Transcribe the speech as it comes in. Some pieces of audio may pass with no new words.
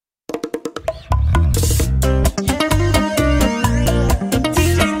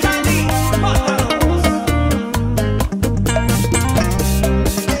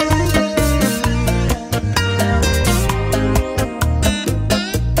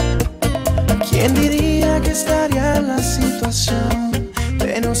¿Quién diría que estaría en la situación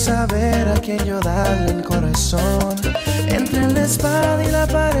de no saber a quién yo darle el corazón? Entre la espada y la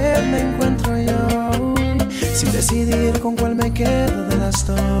pared me encuentro yo, sin decidir con cuál me quedo de las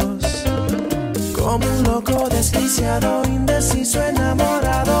dos. Como un loco desquiciado, indeciso,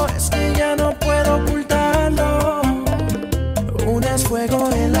 enamorado, es que ya no puedo ocultarlo. Una es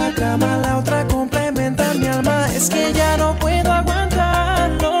fuego en la cama, la otra complementa mi alma, es que ya no puedo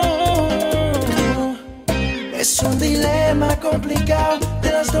aguantarlo. Es un dilema complicado,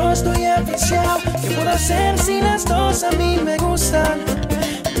 de las dos estoy enviciado. ¿Qué puedo hacer si las dos a mí me gustan?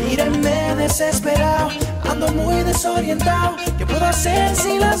 Mírenme desesperado, ando muy desorientado. ¿Qué puedo hacer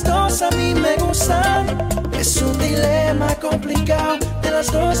si las dos a mí me gustan? Es un dilema complicado, de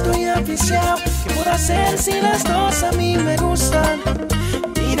las dos estoy enviciado. ¿Qué puedo hacer si las dos a mí me gustan?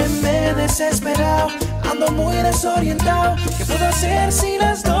 Mírenme desesperado, ando muy desorientado. ¿Qué puedo hacer si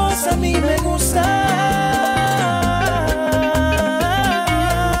las dos a mí me gustan?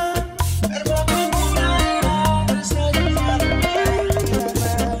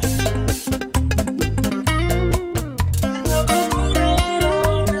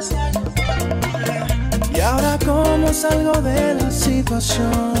 ¿Cómo salgo de la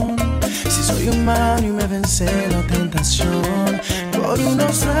situación? Si soy humano y me vence la tentación. Por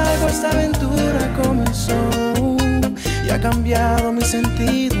unos tragos esta aventura comenzó y ha cambiado mi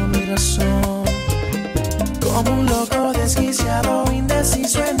sentido, mi razón. Como un loco desquiciado,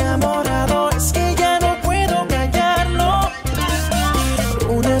 indeciso, enamorado, es que ya no puedo callarlo.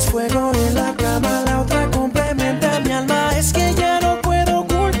 Una es fuego en la cama, la otra complementa mi alma, es que ya no puedo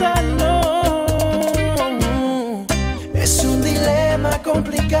ocultarlo. Es un dilema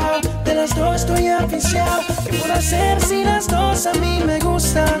complicado, de las dos estoy aficiado. ¿Qué puedo hacer si las dos a mí me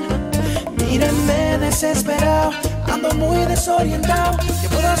gustan? Mírenme desesperado, ando muy desorientado. ¿Qué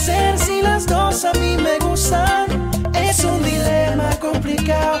puedo hacer si las dos a mí me gustan? Es un dilema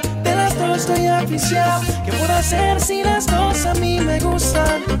complicado, de las dos estoy aficiado. ¿Qué puedo hacer si las dos a mí me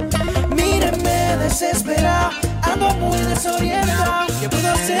gustan? Mírenme desesperado, ando muy desorientado. ¿Qué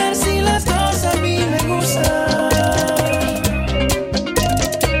puedo hacer si las dos a mí me gustan?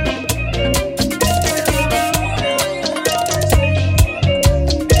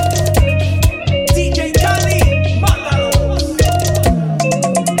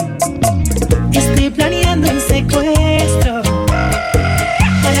 Secuestro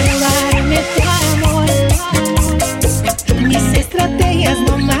para robarme tu amor. Mis estrategias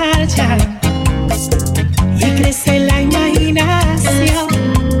no marchan y crece la imaginación.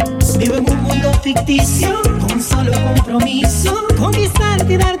 Vivo en un mundo ficticio con un solo compromiso: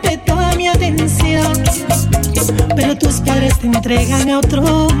 conquistarte y darte toda mi atención. Pero tus padres te entregan a otro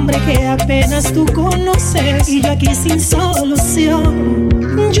hombre que apenas tú conoces, y yo aquí sin solución.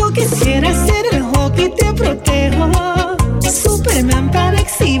 Yo quisiera ser el hockey, te protejo, Superman para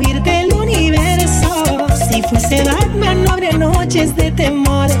exhibirte el universo. Si fuese Batman no habría noches de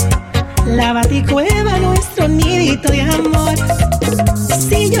temor, la baticueva nuestro nidito de amor.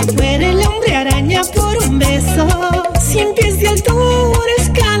 Si yo fuera el hombre araña por un beso, 100 pies de altura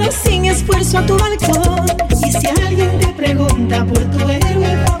escalo sin esfuerzo a tu balcón. Y si alguien te pregunta por tu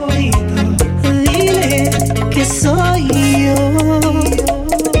héroe favorito, dile que soy yo.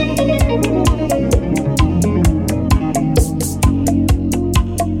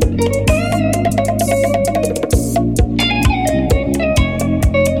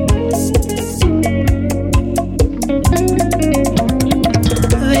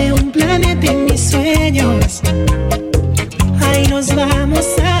 Ahí nos vamos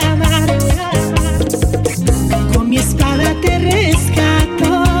a amar. Con mi espada te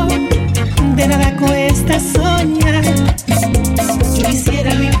rescato, de nada cuesta soñar. Yo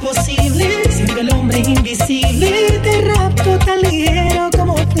hiciera lo imposible, siendo el hombre invisible. Te rapto tan ligero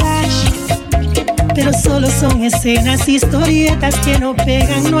como Flash, pero solo son escenas, historietas que no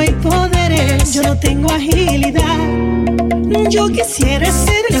pegan, no hay poderes. Yo no tengo agilidad. Yo quisiera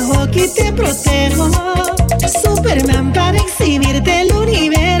ser el hockey, te protejo, Superman para exhibirte el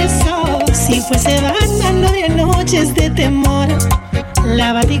universo. Si fuese Batman no habría noches de temor,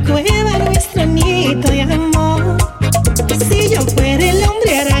 la baticueva nuestro nidito de amor. Si yo fuera el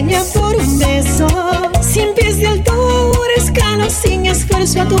hombre araña por un beso, 100 pies de altura escalo sin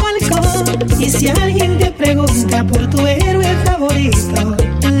esfuerzo a tu balcón. Y si alguien te pregunta por tu héroe favorito,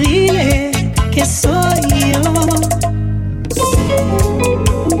 dile que soy yo.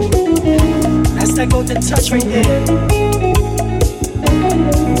 That's that golden touch right there.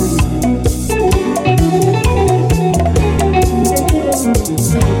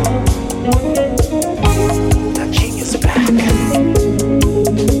 The king is back.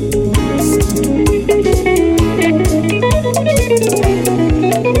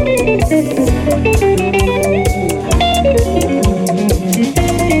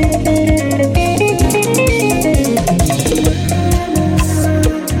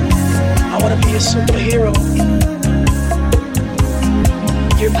 superhero.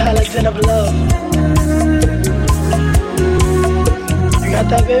 Your paladin of love. You got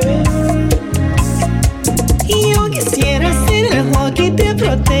that, baby? Yo quisiera ser el juego que te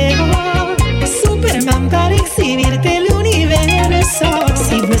protejo, Superman para exhibirte el universo.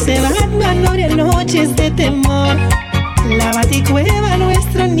 Si fuese Batman no habría noches de temor, la baticueva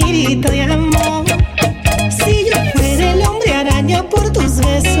nuestro nidito de amor. Si yo fuera el hombre araña por tus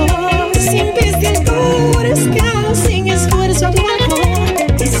besos, sin bestias por escalo, sin esfuerzo a tu balcón.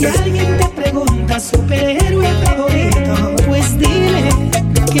 Y si alguien te pregunta superhéroe favorito, pues dile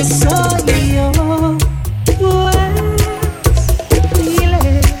que soy yo. Pues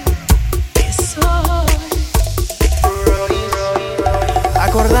dile que soy.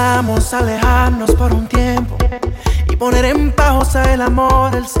 Acordamos alejarnos por un tiempo y poner en pausa el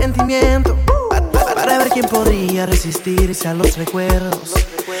amor, el sentimiento, para ver quién podría resistirse a los recuerdos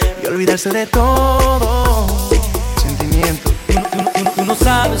y olvidarse de todo sentimiento. Tú no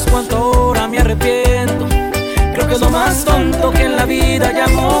sabes cuánto ahora me arrepiento. Creo que es lo más tonto que en la vida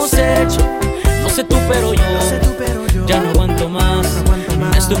hayamos hecho. No sé tú, pero yo ya no aguanto más.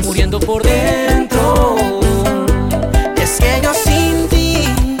 Me estoy muriendo por dentro. Es que yo sin ti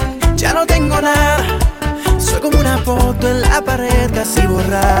ya no tengo nada. Soy como una foto en la pared casi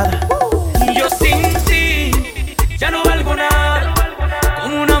borrada. Yo sin ti ya no valgo nada,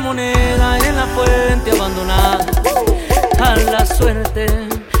 como una moneda en la fuente abandonada. A la suerte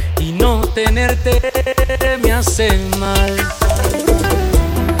y no tenerte me hace mal.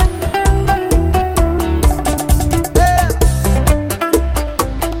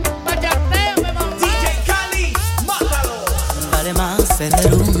 Djcaly, mátalo. Vale más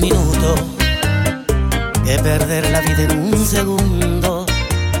perder un minuto que perder la vida en un segundo.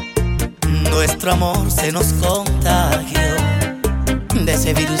 Nuestro amor se nos contagió de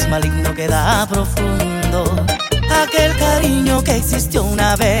ese virus maligno que da profundo. Aquel cariño que existió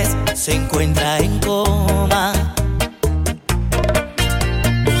una vez se encuentra en coma.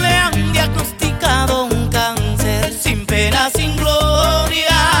 Le han diagnosticado un cáncer sin pena, sin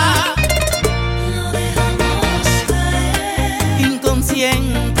gloria. Lo dejamos caer.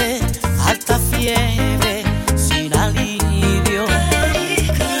 Inconsciente, alta fiebre, sin alivio.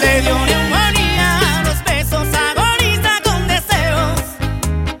 Le dio neumonía, los besos agoniza con deseos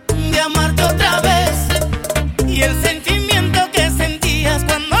de amarte otra vez. Y el sentimiento que sentías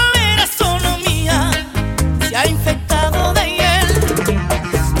cuando eras solo mía se ha infectado de hiel.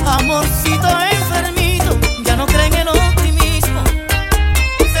 Amorcito enfermito, ya no creen en optimismo.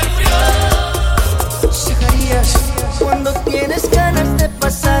 Se murió. Zacarías, cuando tienes ganas de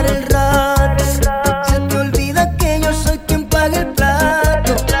pasar el rato, se te olvida que yo soy quien paga el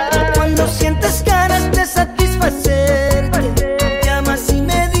plato. Cuando sientes ganas de satisfacerte, llamas y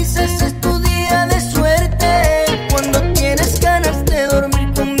me dices es tu día de suerte. Cuando tienes ganas de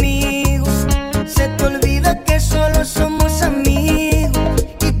dormir conmigo, se te olvida que solo somos amigos.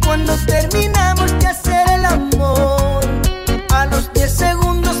 Y cuando terminamos de hacer el amor, a los 10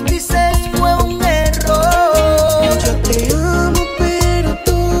 segundos dices fue un error. Yo te amo pero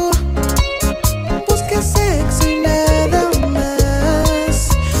tú buscas sexo y nada más.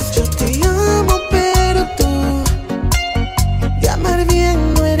 Yo te amo pero tú de amar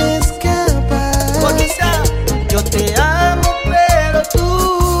bien no eres capaz. Yo te amo pero tú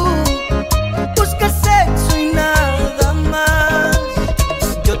buscas sexo y nada más.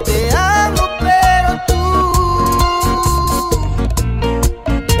 Yo te amo pero tú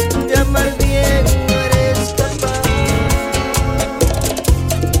de amar bien no eres capaz.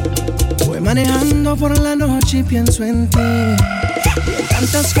 Voy manejando por la noche y pienso en ti y en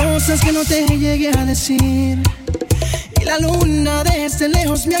tantas cosas que no te llegué a decir. Y la luna desde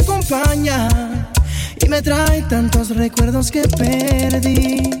lejos me acompaña y me trae tantos recuerdos que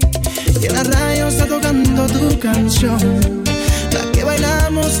perdí. Y en la radio está tocando tu canción, la que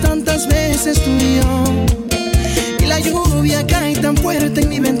bailamos tantas veces tú y yo. Y la lluvia cae tan fuerte en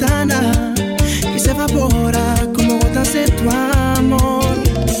mi ventana y se evapora como gotas de tu amor.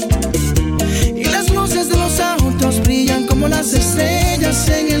 Y las luces de los autos brillan como las estrellas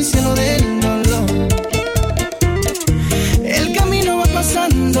en el cielo del dolor. El camino va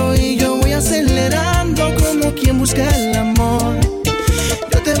pasando y yo voy acelerando como quien busca el amor.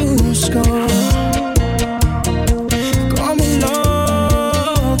 Yo te busco como un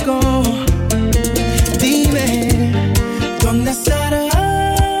loco. Dime, ¿dónde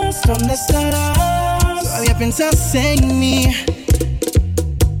estarás? ¿Dónde estarás? Todavía piensas en mí.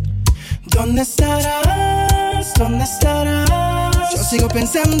 ¿Dónde estarás? ¿Dónde estarás? Yo sigo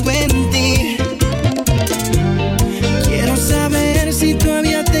pensando en ti. Quiero saber si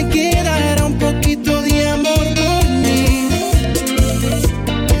todavía te quedará un poco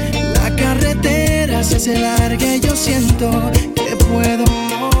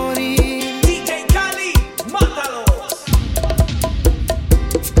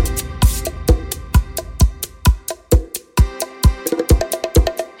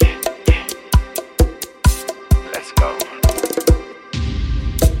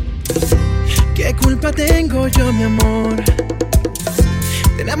tengo yo, mi amor,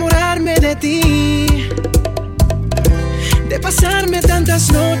 de enamorarme de ti, de pasarme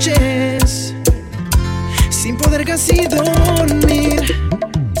tantas noches sin poder casi dormir.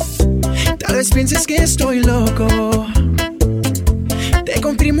 Tal vez pienses que estoy loco, te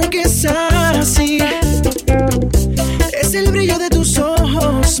confirmo que es así. Es el brillo de tus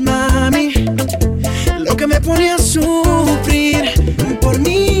ojos, mami, lo que me pone a sufrir. Por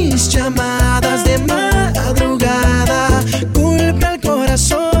mis llamadas de madrugada, culpa al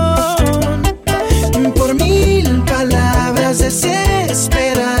corazón. Por 1000 palabras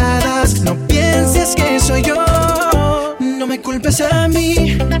desesperadas, no pienses que soy yo. No me culpes a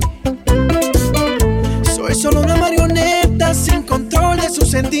mí, soy solo una marioneta sin control de su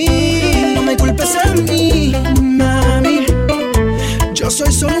sentir. No me culpes a mí, mami, yo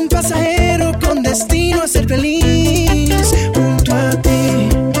soy solo un pasajero con destino a ser feliz junto a ti.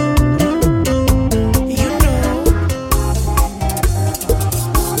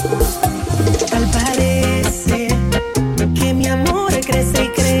 Tal parece que mi amor crece y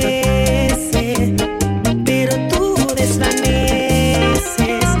crece, pero tú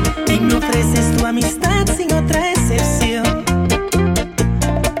desvaneces y me ofreces tu amistad sin otra excepción.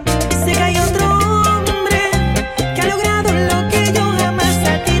 Sé que hay otro hombre que ha logrado lo que yo jamás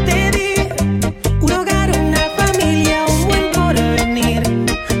a ti te di: un hogar, una familia, un buen porvenir.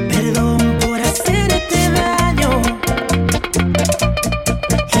 Perdón por hacerte daño,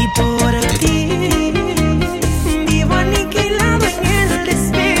 y por ti vivo aniquilado en el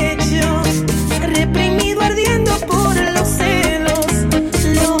despecho, reprimido, ardiendo por los celos.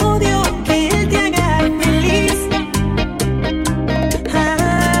 Lo odio que él te haga feliz. A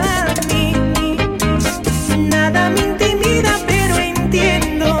mí nada me intimida, pero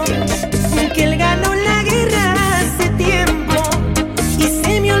entiendo que él ganó la guerra hace tiempo y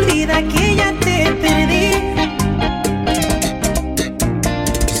se me olvida que ya te perdí.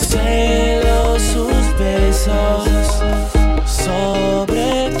 Celo sus besos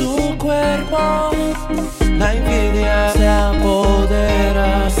sobre tu cuerpo, la envidia se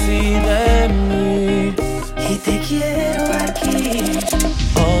apodera así de mí. Y te quiero aquí.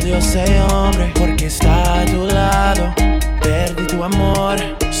 Odio a ese hombre porque está a tu lado. Perdí tu amor,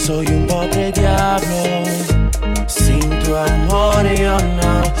 soy un pobre diablo. Sin tu amor yo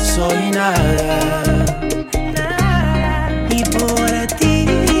no soy nada. Y por ti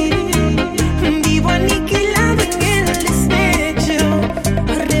vivo aniquilado en el despecho,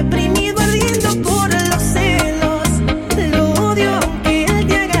 reprimido, ardiendo por los celos. Lo odio aunque él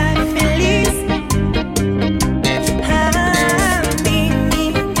te haga feliz. A mí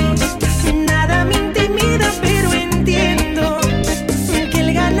nada me intimida, pero entiendo que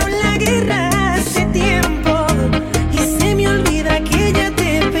él ganó la guerra hace tiempo y se me olvida que ya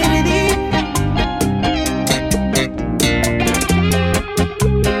te perdí.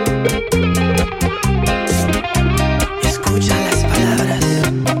 Escucha las palabras.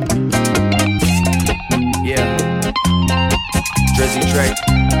 Yeah. Drizzy Drake.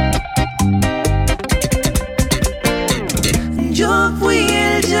 Yo fui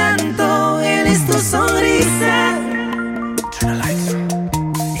el llanto, él es tu sonrisa,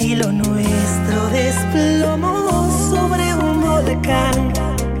 y lo nuestro desplomó sobre un volcán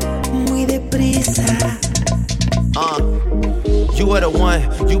muy deprisa. You were the one,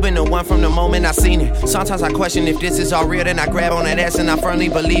 you been the one from the moment I seen it. Sometimes I question if this is all real, then I grab on that ass and I firmly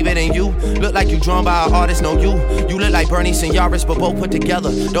believe it. And you look like you drawn by an artist, no you. You look like Bernie and Yaris, but both put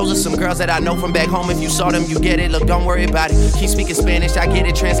together. Those are some girls that I know from back home. If you saw them, you get it. Look, don't worry about it. Keep speaking Spanish, I get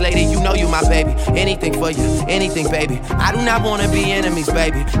it translated. You know you my baby. Anything for you, anything, baby. I do not wanna be enemies,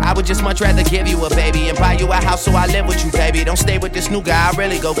 baby. I would just much rather give you a baby and buy you a house so I live with you, baby. Don't stay with this new guy, I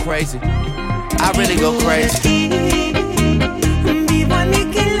really go crazy. I really go crazy.